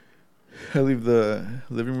 I leave the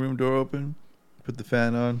living room door open, put the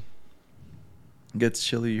fan on. It gets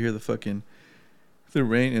chilly. You hear the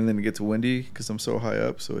rain, and then it gets windy because I'm so high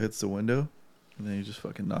up, so it hits the window, and then you just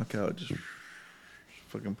fucking knock out. Just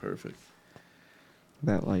fucking perfect.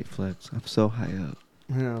 That light flex. I'm so high up.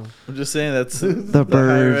 I know. I'm just saying that's The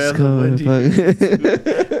higher birds end, the come. windy.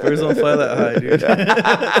 Birds don't fly that high, dude.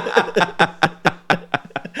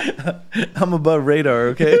 I'm above radar,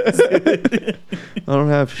 okay? I don't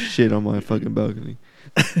have shit on my fucking balcony.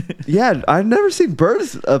 Yeah, I've never seen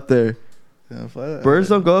birds up there. Yeah, fly that Birds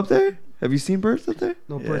high. don't go up there? Have you seen birds up there?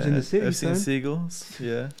 No birds in the city, I've seen son. seagulls.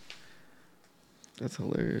 Yeah. That's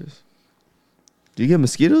hilarious. Do you get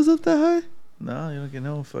mosquitoes up that high? No, you don't get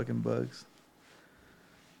no fucking bugs.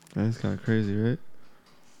 That's kind of crazy, right?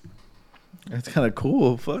 That's kind of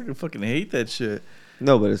cool. Fucking hate that shit.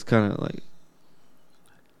 No, but it's kind of like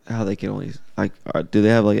how they can only like. Do they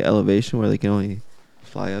have like an elevation where they can only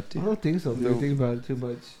fly up I to? don't think so. If No. you think about it too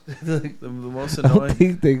much. Like, The most I don't annoying.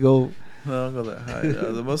 think they go. No, I don't go that high.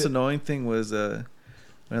 The most annoying thing was when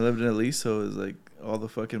I lived in Aliso is like all the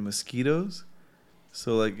fucking mosquitoes.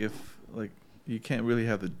 So like if like you can't really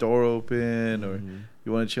have the door open or Mhm.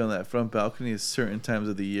 you want to chill on that front balcony at certain times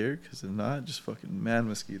of the year because if not, just fucking mad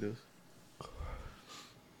mosquitoes.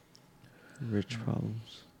 Rich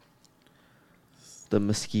problems. The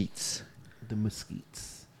mesquites. The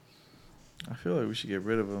mesquites. I feel like we should get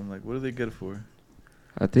rid of them. Like, what are they good for?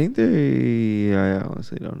 I think they. I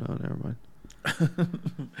honestly don't know. Never mind.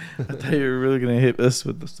 I thought you were really gonna hit us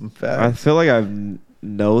with some I facts. feel like I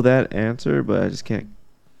know that answer, but I just can't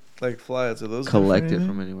Like flies, are those good for collect it anything?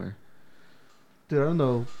 from anywhere. Dude, I don't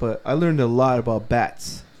know, but I learned a lot about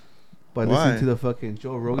bats by Why? listening to the fucking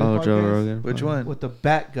Joe Rogan Oh, podcast Joe Rogan. Which Oh. one? with the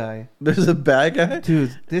bat guy. There's a bad guy.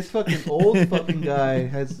 Dude, this fucking old fucking guy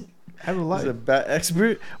has had a He's life. a bat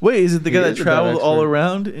expert. Wait, is it the He guy that is a bat traveled all expert.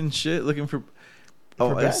 around and shit looking for?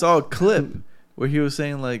 Oh, I bats? saw a clip where he was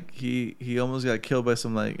saying like he almost got killed by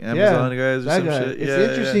some like Amazon guys or that some guy. shit. It's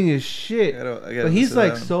interesting as shit. I gotta But he's listen to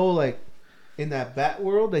like that one. so like in that bat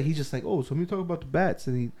world that he's just like, oh, so let me talk about the bats,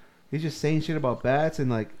 and he's just saying shit about bats, and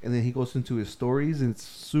like, and then he goes into his stories, and it's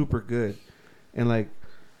super good. And like,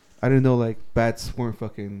 I didn't know like bats weren't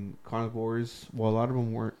fucking carnivores. Well, a lot of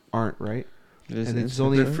them aren't, right? It is And it's instant,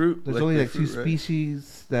 only They're right? fruit. There's only they're like two fruit, right?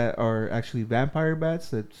 species that are actually vampire bats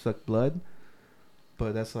that suck blood,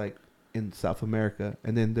 but that's like in South America.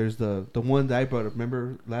 And then there's the one that I brought up.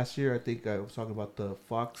 Remember last year? I think I was talking about the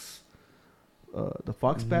fox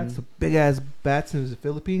bats, Mhm. the big ass bats in the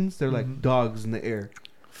Philippines. They're like Mhm. dogs in the air.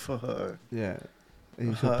 Fuck. Yeah, and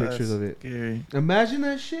you show pictures That's of it. Scary. Imagine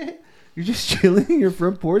that shit. You're just chilling in your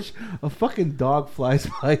front porch. A fucking dog flies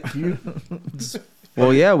by you.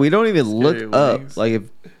 Well, yeah, we don't even Scary look up. wings. Like if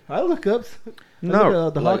I look up. I no, look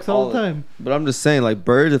at the like hawks all the time. But I'm just saying, like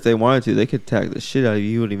birds, if they wanted to, they could attack the shit out of you.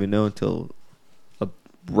 You wouldn't even know until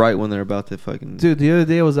right when they're about to fucking. Dude, the other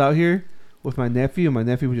day I was out here with my nephew, and my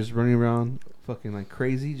nephew was just running around fucking like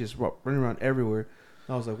crazy, just running around everywhere.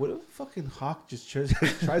 And I was like, what if a fucking hawk just tries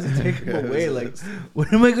to take him away? Like,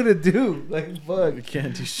 what am I going to do? Like, fuck. You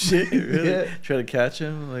can't do shit. Really. Yeah. Try to catch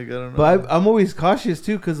him. Like I don't know. But I'm always cautious,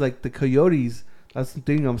 too, because, like, the coyotes, that's the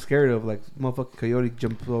thing I'm scared of. Like, motherfucking coyote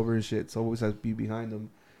jumps over and shit, so I always have to be behind them.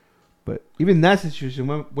 But even in that situation,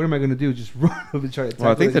 what am I going to do? Just run up and try to attack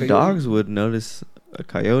Well, I think the coyote? dogs would notice a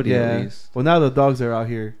coyote at least. Well, now the dogs are out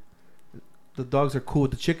here. The dogs are cool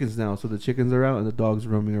with the chickens now, so the chickens are out and the dogs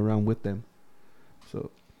roaming around with them. So,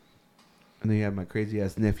 and then you have my crazy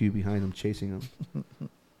ass nephew behind them chasing them.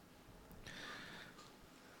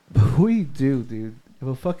 But what do you do, dude? If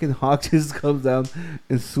a fucking hawk just comes down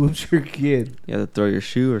and swoops your kid, You have to throw your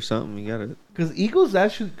shoe or something. You gotta. because eagles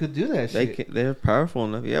actually could do that They shit. they're powerful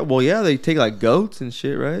enough. Yeah. Well, yeah, they take like goats and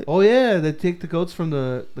shit, right? Oh yeah, they take the goats from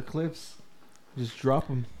the cliffs, just drop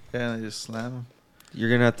them. yeah, and I just slam him. You're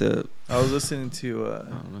gonna have to. I was listening to I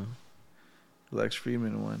don't know. Lex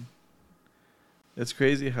Friedman one. It's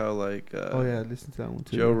crazy how like Oh yeah, listen to that one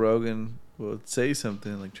too. Joe Rogan will say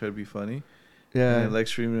something like try to be funny. Yeah, And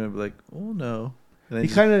Lex Friedman would be like, "Oh no." And then he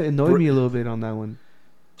just- kind of annoyed br- me a little bit on that one.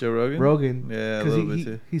 Joe Rogan. Rogan. Yeah, a Because little bit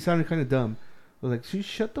too. he sounded kind of dumb. I was like, "She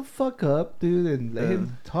shut the fuck up, dude, and let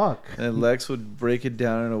him talk." And Lex would break it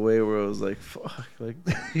down in a way where it was like, "Fuck, like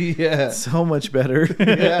Yeah. so much better."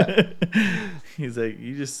 Yeah. He's like,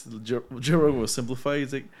 Joe Rogan will simplify.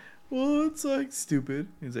 He's like, well, it's like stupid.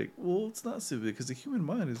 He's like, well, it's not stupid because the human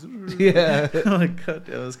mind is. Yeah. I'm like, God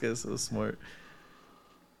damn, this guy's so smart.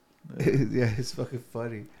 Yeah, it's fucking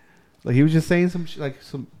funny. Like he was just saying some I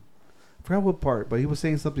forgot what part, but he was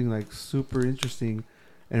saying something like super interesting,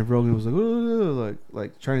 and Rogan was like, "Ugh,"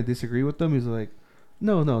 like trying to disagree with them. He's like,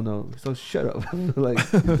 no, so shut up. Like,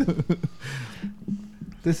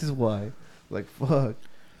 this is why. Like, fuck.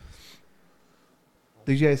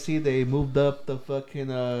 Did you guys see they moved up the fucking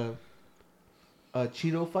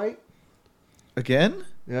Cheeto fight? Again?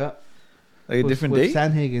 Yeah. Like a With- different with date?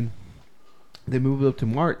 Sanhagen. They moved it up to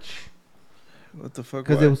March. What the fuck?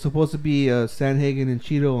 Because why? it was supposed to be Sanhagen and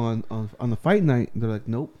Cheeto on the fight night. They're like,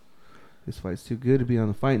 nope, this fight's too good to be on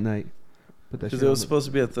the fight night. Put that Because shit it on was the supposed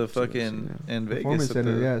to be at the I've seen fucking that. in Vegas. performance at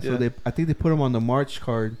center. the- Yeah, so I think they put them on the March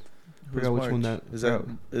card. Forgot which one that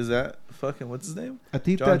is that fucking what's his name? I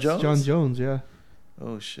think John that's Jones? John Jones. Yeah.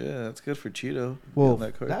 Oh shit, that's good for Cheeto. Well,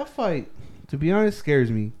 Getting card. that fight, to be honest, scares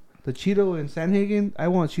me. The Cheeto and Sanhagen, I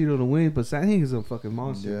want Cheeto to win, but Sanhagen's a fucking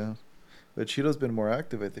monster. Yeah, but Cheeto's been more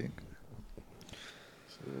active, I think.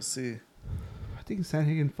 So we'll see. I think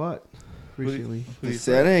Sanhagen fought Who do you- recently. Who do you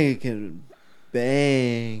Said fight? he can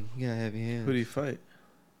bang. He got heavy hands. Who do you fight?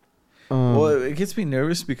 Um, Well, it gets me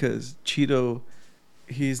nervous because Cheeto,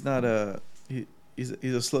 he's not he's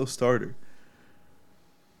a slow starter.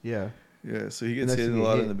 yeah. Yeah, so he gets Unless hit you a get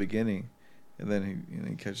lot hit. in the beginning, and then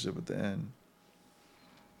he catches up at the end.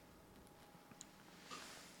 I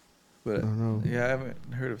But don't know. yeah, I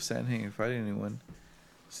haven't heard of Sanhagen fighting anyone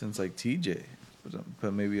since like TJ.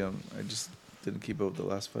 But maybe I just didn't keep up with the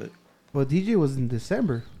last fight. Well, DJ was in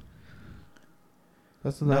December.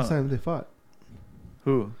 That's the last No. time they fought.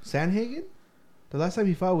 Who? Sanhagen? The last time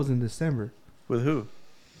he fought was in December. With who?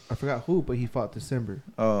 I forgot who, but he fought December.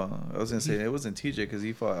 Oh, I was gonna say it wasn't TJ because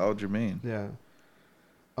he fought Aljamain. Yeah.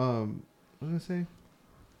 What was I gonna say?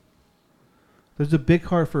 There's a big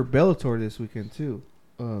card for Bellator this weekend too.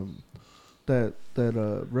 That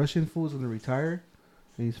Russian fool's gonna retire,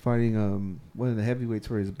 and he's fighting one of the heavyweights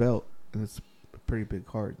for his belt, and it's a pretty big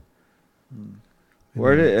card. Hmm.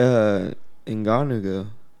 Where did Ngannou go?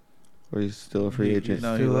 Or he's still a free He- agent?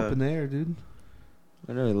 no, he Still up left. in the air, dude.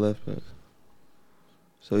 I know he left, but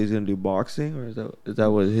so he's gonna do boxing, or is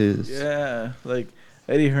that what his? Yeah, like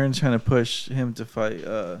Eddie Hearn's trying to push him to fight.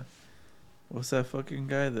 What's that fucking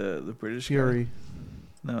guy? The British guy? Fury.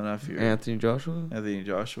 No, not Fury. Anthony Joshua. Anthony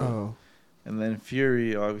Joshua. Oh, And then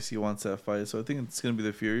Fury obviously wants that fight, so I think it's gonna be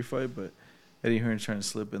the Fury fight. But Eddie Hearn's trying to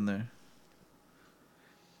slip in there.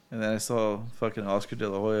 And then I saw fucking Oscar De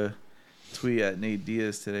La Hoya tweet at Nate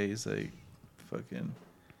Diaz today. He's like, fucking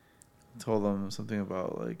told him something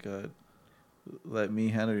about like, let me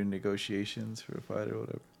handle your negotiations for a fight or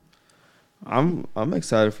whatever. I'm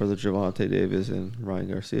excited for the Gervonta Davis and Ryan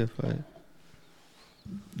Garcia fight.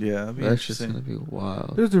 Yeah, that'd be That's just interesting. gonna be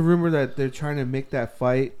wild. there's a rumor that they're trying to make that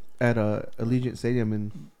fight at Allegiant Stadium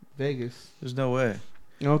in Vegas. There's no way.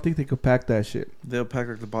 I don't think they could pack that shit. They'll pack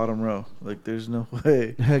like the bottom row. Like, there's no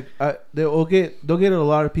way. Heck, they'll get a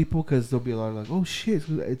lot of people because there'll be a lot of like, oh shit,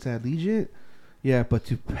 it's Allegiant. Yeah, but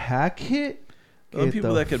to pack it, The only get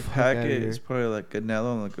people the that could fuck pack outta it here. is probably like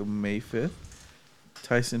Canelo on like a May 5th,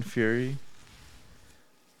 Tyson Fury,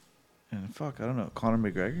 and fuck, I don't know, Conor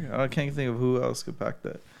McGregor. I can't think of who else could pack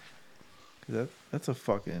that. 'Cause that's a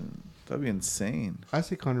fucking, that'd be insane. I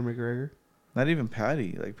say Conor McGregor. Not even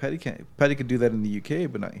Patty. Like Patty can't. Patty could do that in the UK,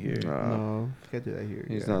 but not here. No, can't do that here.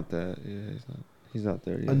 He's yeah. not that. Yeah, he's not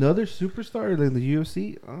there yet. Another superstar in the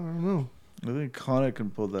UFC. I don't know. I think Conor can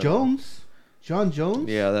pull that. off. Jones, John Jones.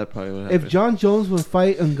 Yeah, that probably would happen. If John Jones would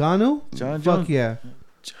fight Ngannou, John fuck Jones. yeah.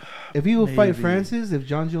 If he would fight Maybe. Francis, if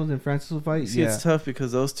John Jones and Francis would fight, See, yeah. it's tough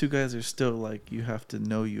because those two guys are still like, you have to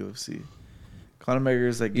know UFC. Conor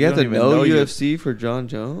McGregor's like, you have don't to even know UFC. UFC for John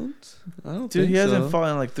Jones. I don't Dude, think he hasn't so. fought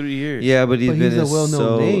in like 3 years. Yeah, but But been he's a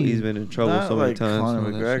well-known name. He's been in trouble Not so many like times. Conor and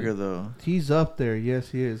all that McGregor shit. though. He's up there. Yes,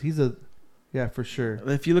 he is. He's yeah, for sure.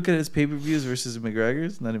 If you look at his pay-per-views versus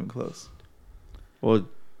McGregor's, not even close. Well,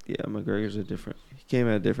 yeah, McGregor's a different. He came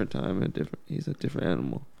at a different time and he's a different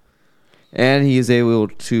animal, and he is able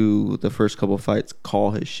to the first couple fights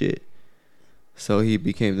call his shit. So he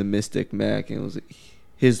became the Mystic Mac, and it was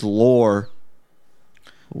his lore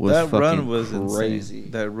was That run fucking was crazy.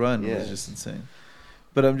 insane. That run Yeah. was just insane.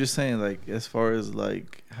 But I'm just saying, like, as far as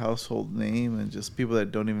like household name and just people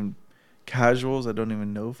that don't even casuals that don't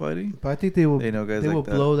even know fighting, But I think they will. they know guys They like will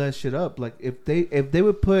that. blow that shit up. Like if they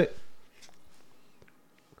would put.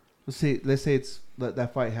 Let's say it's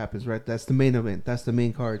that fight happens, right? That's the main event. That's the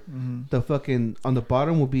main card. Mhm. The fucking on the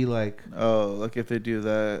bottom will be like Oh, like if they do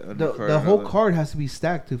that, the whole card has to be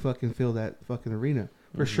stacked to fucking fill that fucking arena.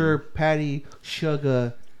 For Mhm. sure, Patty,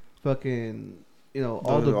 Sugar, fucking,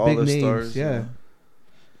 all the all big the names. stars, yeah.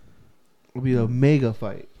 It'll be a mega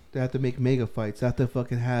fight. They have to make mega fights. They have to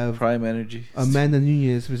fucking have Prime Energy. Amanda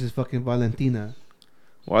Nunez versus fucking Valentina.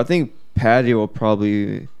 Well, I think Patty will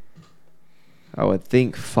probably, I would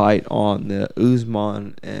think, fight on the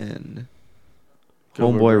Usman and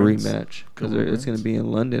Gilbert Homeboy Burns. rematch because Gilbert it's going to Burns. be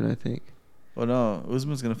in London, I think. Oh no,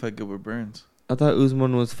 Usman's gonna fight Gilbert Burns. I thought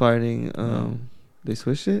Usman was fighting. No. They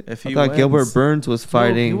switched it. If I he thought wins- Gilbert Burns was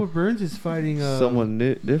fighting Gilbert Burns is fighting someone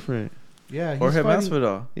different. Yeah, he's Jorge fighting.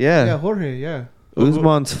 Masvidal. Yeah, Jorge. Yeah.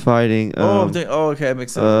 Usman's fighting. Okay, that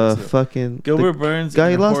makes sense. fucking Gilbert the Burns guy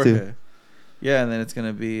he and lost to. Jorge. Yeah, and then it's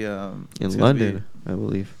gonna be in it's gonna London, I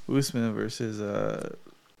believe. be Usman versus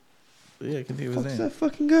yeah, I can think of his What's name. that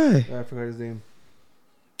fucking guy? I forgot his name.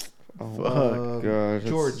 Oh Fuck. my god,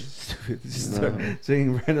 George. Just start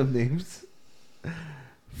saying random names.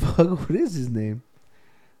 Fuck, what is his name?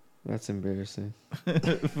 That's embarrassing.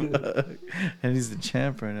 And he's the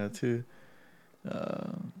champ right now too.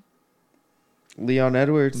 Leon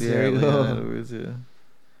Edwards. There you go. Edwards, yeah.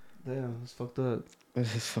 Damn, it's fucked up.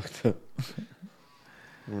 This is fucked up.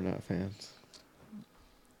 We're not fans.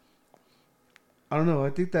 I don't know. I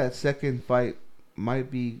think that second fight might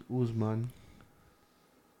be Usman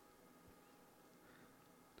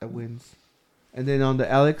that wins. And then on the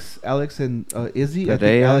Alex and Izzy, I think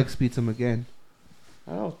Pereira. Alex beats him again.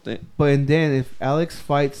 I don't think. But and then if Alex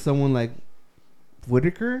fights someone like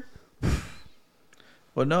Whitaker,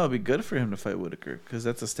 Well, no, it'd be good for him to fight Whitaker because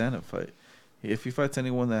that's a stand-up fight. If he fights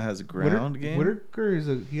anyone that has a ground game, Whitaker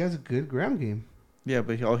he has a good ground game. yeah,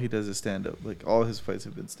 but all he does is stand-up. Like all his fights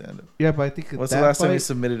have been stand-up. Yeah, but I think What's that the last time he fight,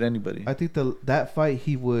 submitted anybody? I think that fight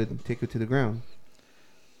he would take it to the ground.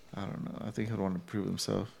 I don't know. I think he'd want to prove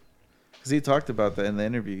himself. Because he talked about that in the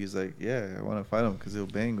interview. He's like, yeah, I want to fight him because he'll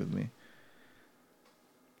bang with me.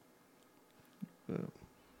 But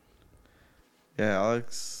yeah,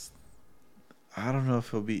 Alex, I don't know if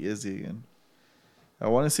he'll beat Izzy again. I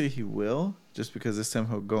want to say he will, just because this time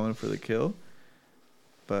he'll go in for the kill.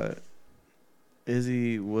 But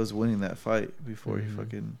Izzy was winning that fight before he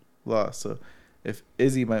fucking lost. So if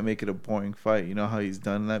Izzy might make it a boring fight, you know how he's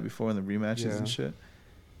done that before in the rematches Yeah. and shit?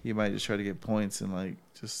 He might just try to get points and like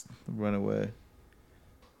just run away.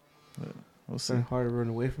 But we'll It's see. kind of hard to run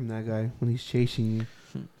away from that guy when he's chasing you.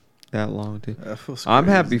 That long, too. That feels I'm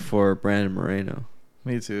crazy. happy for Brandon Moreno.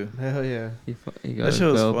 Me too. Hell yeah. He got That his shit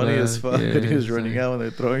was belt funny as back. fuck. Yeah, He was it's running like- out when they're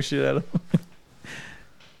throwing shit at him.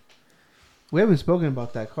 We haven't spoken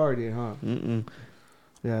about that card yet, huh? Mm-mm.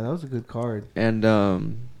 Yeah, that was a good card. And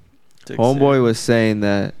Takes Homeboy it. was saying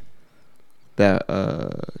that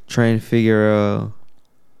Train Figueroa,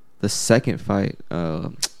 the second fight,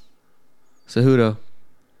 Cejudo,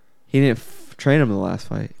 he didn't train him in the last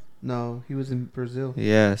fight. No, he was in Brazil.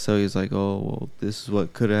 Yeah, so he's like, oh, well, this is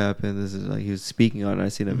what could have happened. This is like, he was speaking on it. I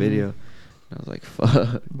seen a Mhm. video. And I was like,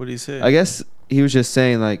 fuck. What do you say? I guess he was just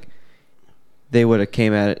saying, like, they would have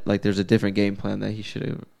came at it, like, there's a different game plan that he should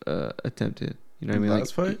have attempted. You know what I mean?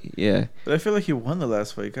 Last like, fight? Yeah. But I feel like he won the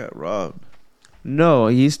last fight. He got robbed. No,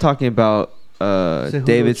 he's talking about Cejudo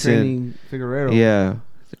Davidson. training Figueroa. Yeah. Him.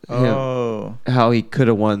 Oh, How he could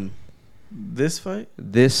have won this fight?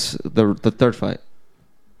 the third fight.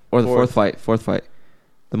 Or the fourth fight.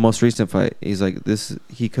 The most recent fight. He's like,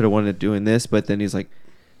 he could have won it doing this, but then he's like,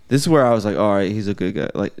 this is where I was like, all right, he's a good guy.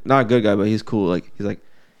 Like, not a good guy, but he's cool. Like, he's like,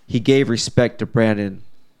 he gave respect to Brandon,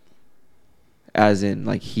 as in,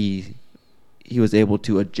 like, he was able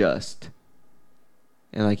to adjust.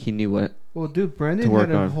 And, like, he knew what. Well, dude, Brandon To work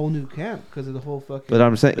had a on. whole new camp because of the whole fucking. But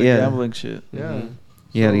I'm saying, The yeah. gambling shit. yeah, Mhm.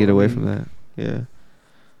 He had to So, get I away mean, from that. Yeah.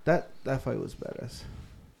 That fight was badass.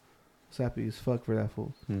 I was happy as fuck for that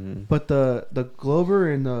fool. Mm-hmm. But the Glover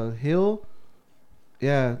and the Hill,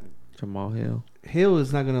 yeah, Jamal Hill. Hill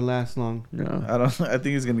is not gonna last long. No. I think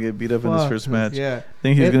he's gonna get beat up in his Fuck, first match. Yeah, I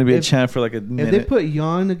think he's If- gonna be a if- champ for like a if they minute. put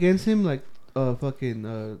Jan against him, like fucking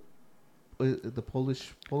the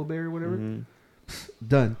Polish polar bear or whatever, Mhm.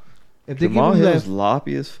 done. If they Jamal give him Hill's that,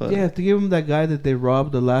 loppy as fuck. yeah, if they give him that guy that they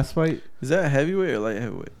robbed the last fight, Is that heavyweight or light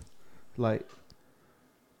heavyweight? like,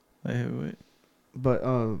 Light heavyweight. but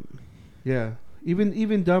yeah,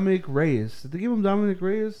 even Dominic Reyes. Did they give him Dominic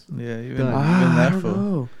Reyes? Yeah, even Done. I that don't fool.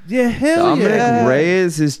 know. Yeah, hell Dominic yeah.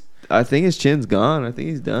 Reyes is. I think his chin's gone. I think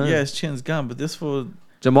he's done. Yeah, his chin's gone, but this fool.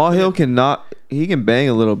 Jamal Hill cannot. He can bang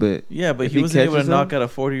a little bit. Yeah, but If he he wasn't able to catches knock him? out a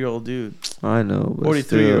 40-year-old dude, I know. But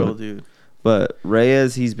 43-year-old still. dude. But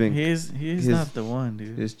Reyes, he's been. He's his- not the one,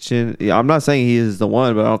 dude. His chin. Yeah, I'm not saying he is the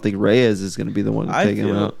one, but I don't think Reyes is going to be the one to I take him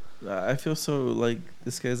feel out. I feel so like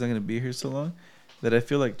this guy's not gonna be here so long that I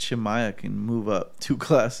feel like Chimaya can move up 2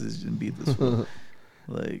 classes and beat this one.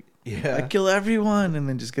 Like, Yeah, I kill everyone and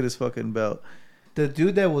then just get his fucking belt. the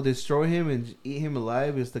dude that will destroy him and eat him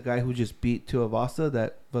alive is the guy who just beat Tuivasa,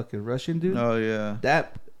 that fucking Russian dude. Oh yeah.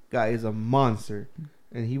 That guy is a monster,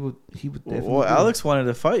 and he would definitely. Well, do it. Alex wanted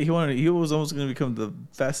to fight. He was almost gonna become the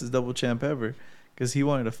fastest double champ ever because he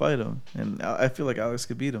wanted to fight him, and I feel like Alex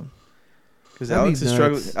could beat him because That'd be Alex is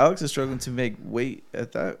struggling. nuts. Alex is struggling to make weight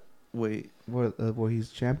at that weight. where he's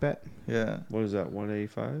champ at. Yeah, What is that?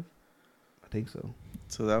 185. I think so.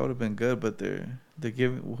 so that would have been good. But they're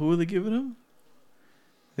giving, who are they giving him?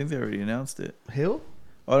 I think they already announced it. Hill.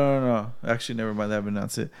 Oh no. Actually, never mind. They haven't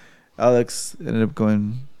announced it. Alex ended up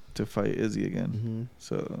going to fight Izzy again, Mm-hmm.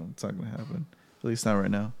 so it's not gonna happen. At least not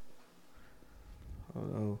right now. Oh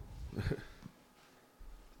no.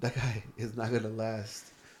 That guy is not gonna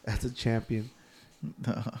last as a champion.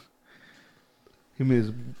 No. He made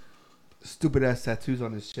his stupid ass tattoos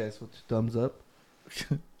on his chest with thumbs up.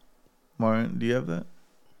 Martin, do you have that?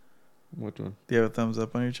 Which one? Do you have a thumbs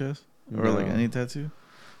up on your chest? Or like No. any tattoo?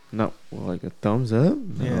 No, well, like a thumbs up.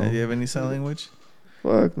 No. Yeah. Do you have any sign language?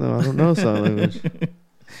 Fuck no, I don't know sign language.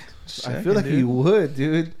 I feel like you would,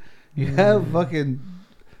 dude. You have fucking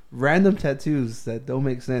random tattoos that don't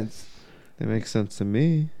make sense. It makes sense to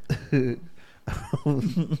me.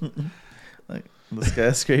 Like the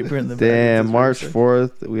skyscraper in the Damn, back. March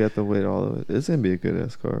 4th, we have to wait all of it. It's gonna be a good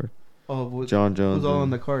ass card. Oh, what, John Jones, who's all on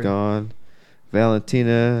the card? gone.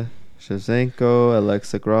 Valentina Shevchenko,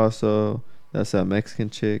 Alexa Grasso. That's that Mexican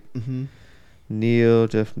chick. Mm-hmm.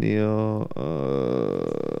 Jeff Neal.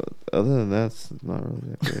 Other than that, it's not really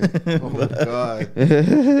that great. Oh my god.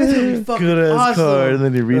 Good ass card. And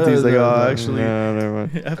then you read these like, oh, actually. No, never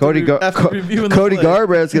mind. after Cody re- after reviewing the Cody play-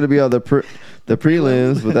 Garbrandt's gonna be on the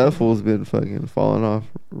prelims, but that fool's been fucking falling off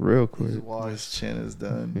real quick. His chin is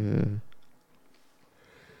done.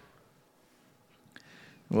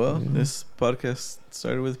 Yeah. Well, Yeah. this podcast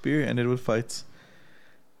started with beer, ended with fights.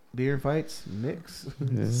 Beer fights mix.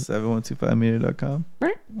 Yeah. 7125meter.com.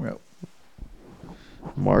 We're out.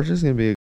 March is gonna be a